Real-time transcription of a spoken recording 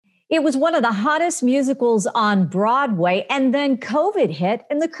It was one of the hottest musicals on Broadway, and then COVID hit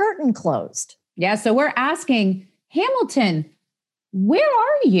and the curtain closed. Yeah, so we're asking, Hamilton, where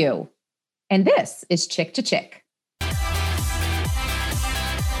are you? And this is Chick to Chick.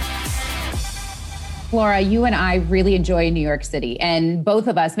 Laura, you and I really enjoy New York City, and both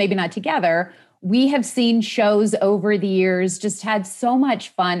of us, maybe not together, we have seen shows over the years, just had so much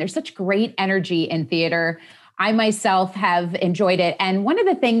fun. There's such great energy in theater. I myself have enjoyed it. And one of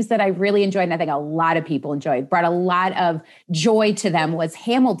the things that I really enjoyed, and I think a lot of people enjoyed, brought a lot of joy to them, was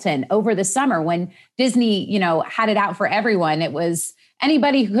Hamilton over the summer when Disney, had it out for everyone. It was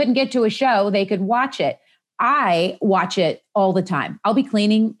anybody who couldn't get to a show, they could watch it. I watch it all the time. I'll be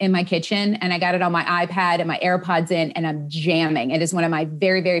cleaning in my kitchen and I got it on my iPad and my AirPods in and I'm jamming. It is one of my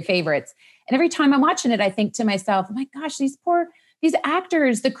very, very favorites. And every time I'm watching it, I think to myself, oh my gosh, these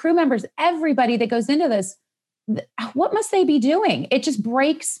actors, the crew members, everybody that goes into this, what must they be doing? It just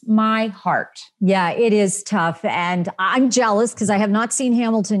breaks my heart. Yeah, it is tough. And I'm jealous because I have not seen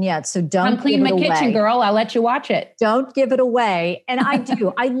Hamilton yet. So don't I'm cleaning my kitchen, girl. I'll let you watch it. Don't give it away. And I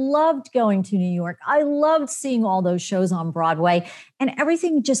do. I loved going to New York. I loved seeing all those shows on Broadway, and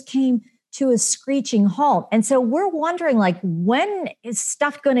everything just came to a screeching halt. And so we're wondering, when is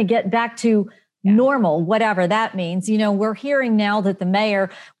stuff going to get back to normal, whatever that means? We're hearing now that the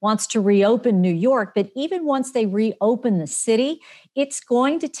mayor wants to reopen New York, but even once they reopen the city, it's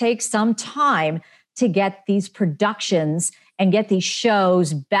going to take some time to get these productions and get these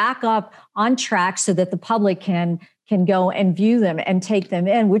shows back up on track so that the public can go and view them and take them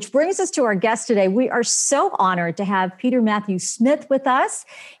in. Which brings us to our guest today. We are so honored to have Peter Matthew-Smith with us.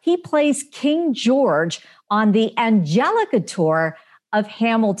 He plays King George on the Angelica tour of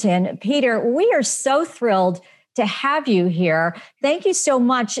Hamilton. Peter, we are so thrilled to have you here. Thank you so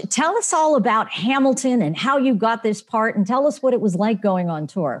much. Tell us all about Hamilton and how you got this part, and tell us what it was like going on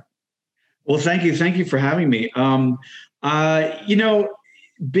tour. Well, thank you. Thank you for having me.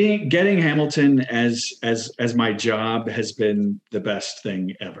 Getting Hamilton as my job has been the best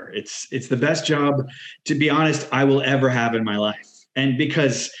thing ever. It's the best job, to be honest, I will ever have in my life. And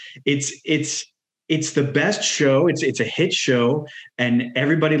because it's the best show. It's a hit show, and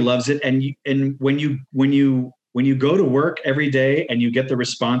everybody loves it. And when you go to work every day and you get the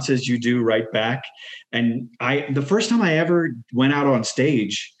responses you do right back. And the first time I ever went out on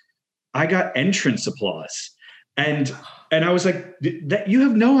stage, I got entrance applause, and I was like, "That you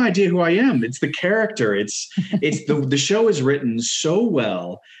have no idea who I am. It's the character. It's the show is written so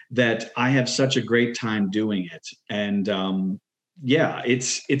well that I have such a great time doing it." And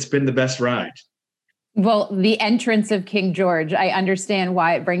it's been the best ride. Well, the entrance of King George, I understand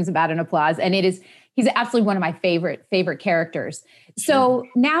why it brings about an applause. And he's absolutely one of my favorite characters. So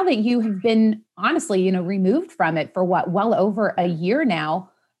now that you have been, honestly, removed from it for well over a year now,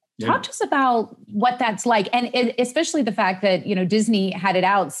 talk to us about what that's like. And especially the fact that, Disney had it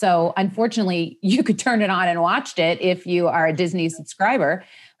out. So unfortunately, you could turn it on and watched it if you are a Disney subscriber.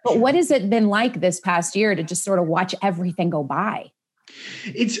 But what has it been like this past year to just sort of watch everything go by?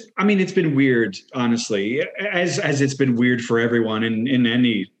 It's been weird, honestly, as it's been weird for everyone in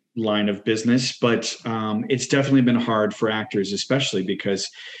any line of business, but it's definitely been hard for actors, especially because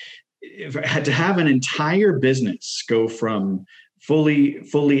if I had to have an entire business go from fully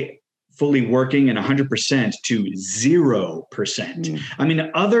working and 100% to 0%.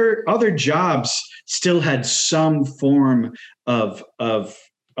 Other jobs still had some form of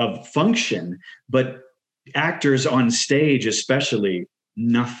function, but actors on stage, especially,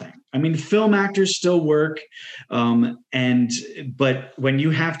 nothing. Film actors still work. But when you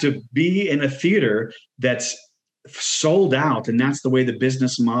have to be in a theater that's sold out, and that's the way the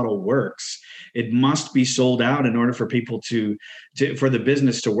business model works, it must be sold out in order for people for the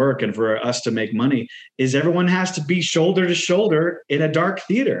business to work and for us to make money, is everyone has to be shoulder to shoulder in a dark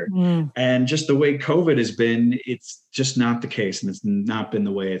theater. And just the way COVID has been, it's just not the case. And it's not been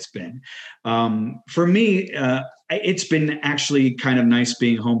the way it's been. For me, it's been actually kind of nice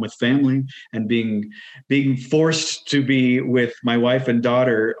being home with family and being forced to be with my wife and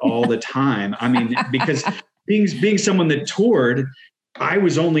daughter all the time. Because being someone that toured, I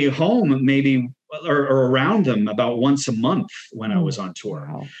was only home maybe or around them about once a month when I was on tour.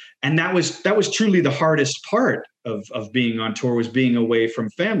 Wow. And that was truly the hardest part of being on tour, was being away from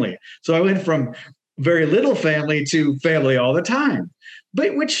family. So I went from very little family to family all the time,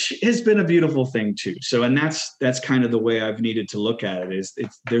 but which has been a beautiful thing too. So, and that's kind of the way I've needed to look at it,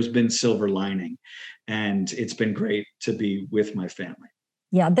 there's been silver lining, and it's been great to be with my family.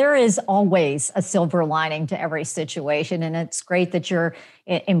 Yeah, there is always a silver lining to every situation. And it's great that you're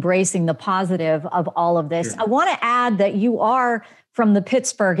embracing the positive of all of this. Sure. I want to add that you are from the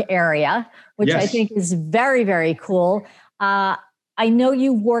Pittsburgh area, which I think is very, very cool. I know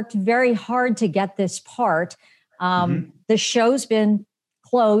you worked very hard to get this part. The show's been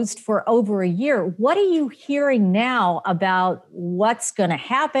closed for over a year. What are you hearing now about what's going to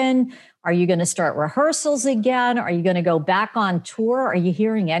happen? Are you going to start rehearsals again? Are you going to go back on tour? Are you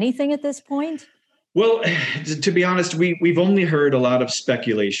hearing anything at this point? Well, to be honest, we've only heard a lot of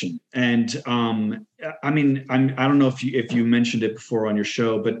speculation, and I mean, I don't know if you mentioned it before on your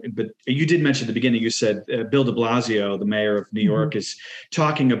show, but you did mention at the beginning. You said Bill de Blasio, the mayor of New York, is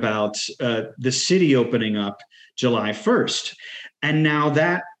talking about the city opening up July 1st, and now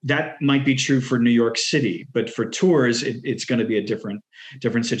that might be true for New York City, but for tours, it's going to be a different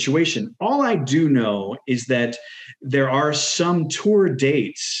situation. All I do know is that there are some tour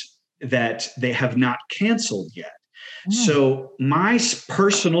dates that they have not canceled yet. So my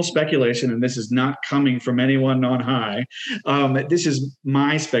personal speculation, and this is not coming from anyone on high, this is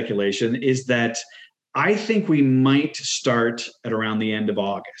my speculation, is that I think we might start at around the end of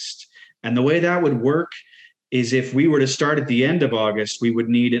August. And the way that would work is if we were to start at the end of August, we would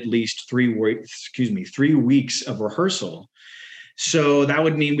need at least 3 weeks of rehearsal. So that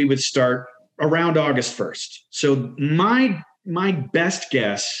would mean we would start around August 1st. So my best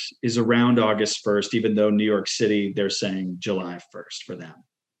guess is around August 1st, even though New York City, they're saying July 1st for them.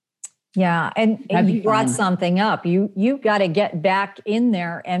 Yeah. And you brought something up. You got to get back in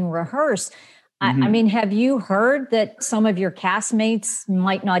there and rehearse. I mean, have you heard that some of your castmates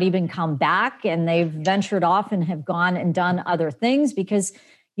might not even come back and they've ventured off and have gone and done other things? Because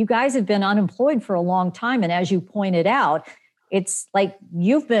you guys have been unemployed for a long time. And as you pointed out, it's like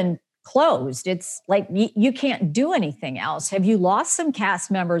you've been closed. It's like you can't do anything else. Have you lost some cast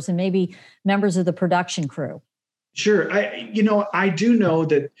members and maybe members of the production crew? Sure. I do know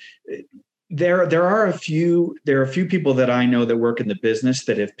that there are a few people that I know that work in the business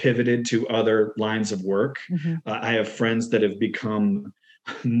that have pivoted to other lines of work. I have friends that have become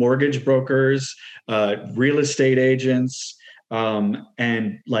mortgage brokers, real estate agents,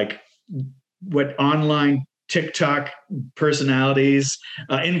 and like what online TikTok personalities,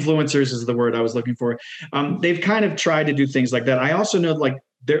 influencers is the word I was looking for. They've kind of tried to do things like that. I also know like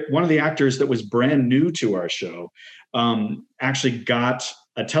one of the actors that was brand new to our show actually got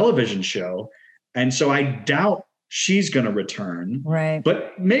a television show. And so I doubt she's going to return. Right.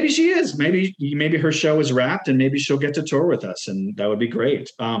 But maybe she is. Maybe her show is wrapped and maybe she'll get to tour with us and that would be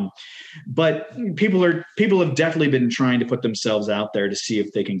great. But people have definitely been trying to put themselves out there to see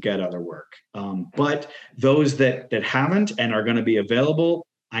if they can get other work. But those that haven't and are going to be available,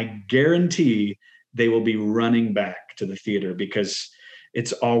 I guarantee they will be running back to the theater because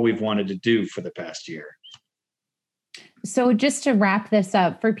it's all we've wanted to do for the past year. So just to wrap this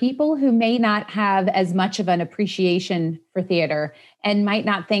up, for people who may not have as much of an appreciation for theater and might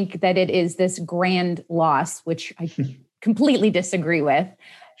not think that it is this grand loss, which I completely disagree with.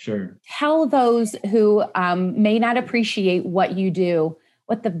 Sure. Tell those who may not appreciate what you do,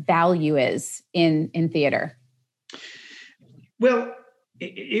 what the value is in theater. Well,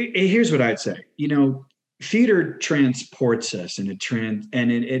 here's what I'd say. Theater transports us and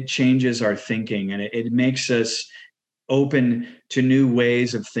it changes our thinking and it makes us open to new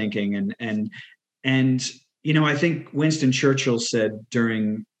ways of thinking. And I think Winston Churchill said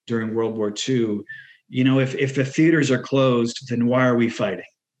during World War II, if the theaters are closed, then why are we fighting?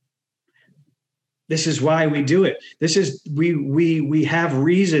 This is why we do it. This is we have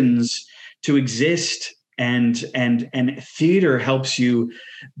reasons to exist, and theater helps you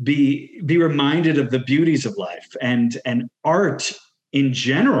be reminded of the beauties of life and art in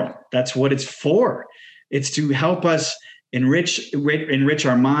general. That's what it's for. It's to help us enrich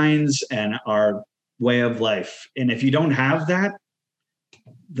our minds and our way of life. And if you don't have that,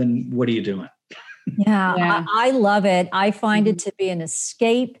 then what are you doing? Yeah. I love it. I find it to be an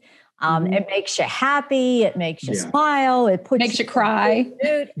escape. It makes you happy. It makes you smile. It makes you cry.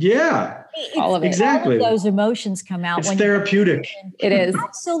 Yeah, all of it. Exactly. All of those emotions come out. It's therapeutic. It is.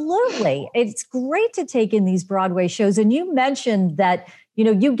 Absolutely. It's great to take in these Broadway shows. And you mentioned that,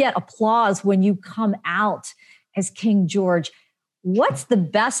 you get applause when you come out as King George. What's the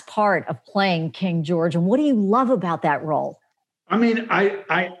best part of playing King George? And what do you love about that role? I mean,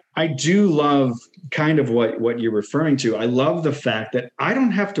 I do love kind of what you're referring to. I love the fact that I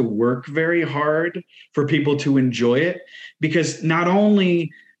don't have to work very hard for people to enjoy it, because not only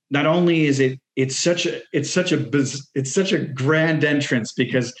is it's such a grand entrance,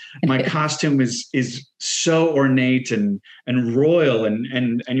 because my costume is so ornate and royal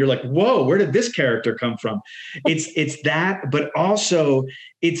and you're like, whoa, where did this character come from? It's that, but also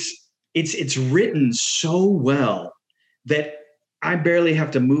it's written so well that I barely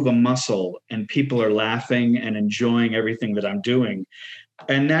have to move a muscle and people are laughing and enjoying everything that I'm doing.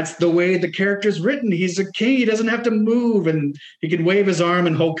 And that's the way the character's written. He's a king. He doesn't have to move and he can wave his arm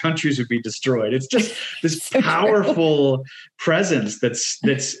and whole countries would be destroyed. It's just this So powerful presence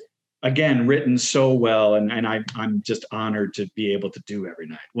that's again written so well. And I'm just honored to be able to do every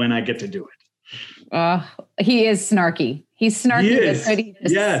night when I get to do it. He is snarky. He's snarky. He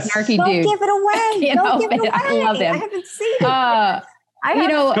is. Yes. Snarky Don't dude. give it away. Don't give it away. I love him. I haven't seen it.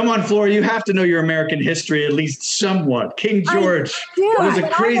 Come on, Flora, you have to know your American history at least somewhat. King George was a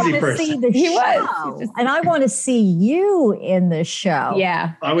crazy person. He was. And I want to see you in the show.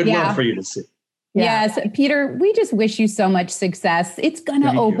 Yeah. I would love for you to see. Yeah. Yes. Peter, we just wish you so much success. It's going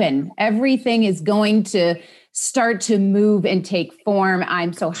to open. Everything is going to start to move and take form.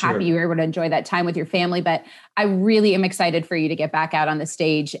 I'm so happy you were able to enjoy that time with your family, but I really am excited for you to get back out on the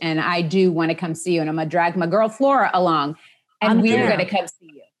stage. And I do want to come see you. And I'm going to drag my girl Flora along. And we're going to come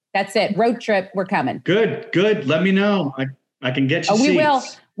see you. That's it. Road trip. We're coming. Good. Let me know. I can get you seats. We will.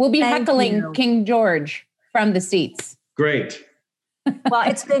 We'll be heckling King George from the seats. Great. Well,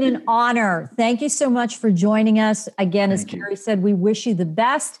 it's been an honor. Thank you so much for joining us. Again, as Carrie said, we wish you the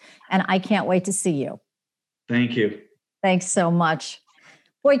best. And I can't wait to see you. Thank you. Thanks so much.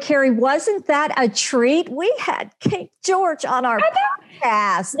 Boy, Carrie, wasn't that a treat? We had King George on our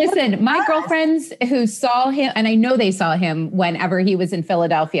podcast. Listen, my girlfriends who saw him, and I know they saw him whenever he was in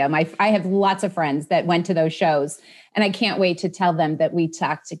Philadelphia. I have lots of friends that went to those shows, and I can't wait to tell them that we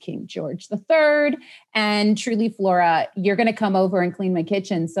talked to King George III. And truly, Flora, you're going to come over and clean my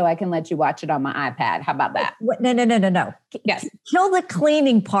kitchen so I can let you watch it on my iPad. How about that? No. Yes. Kill the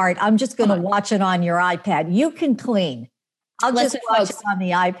cleaning part. I'm just going to watch it on your iPad. You can clean. I'll just watch it on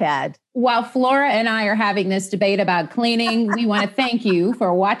the iPad. While Flora and I are having this debate about cleaning, we want to thank you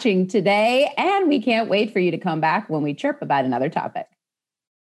for watching today. And we can't wait for you to come back when we chirp about another topic.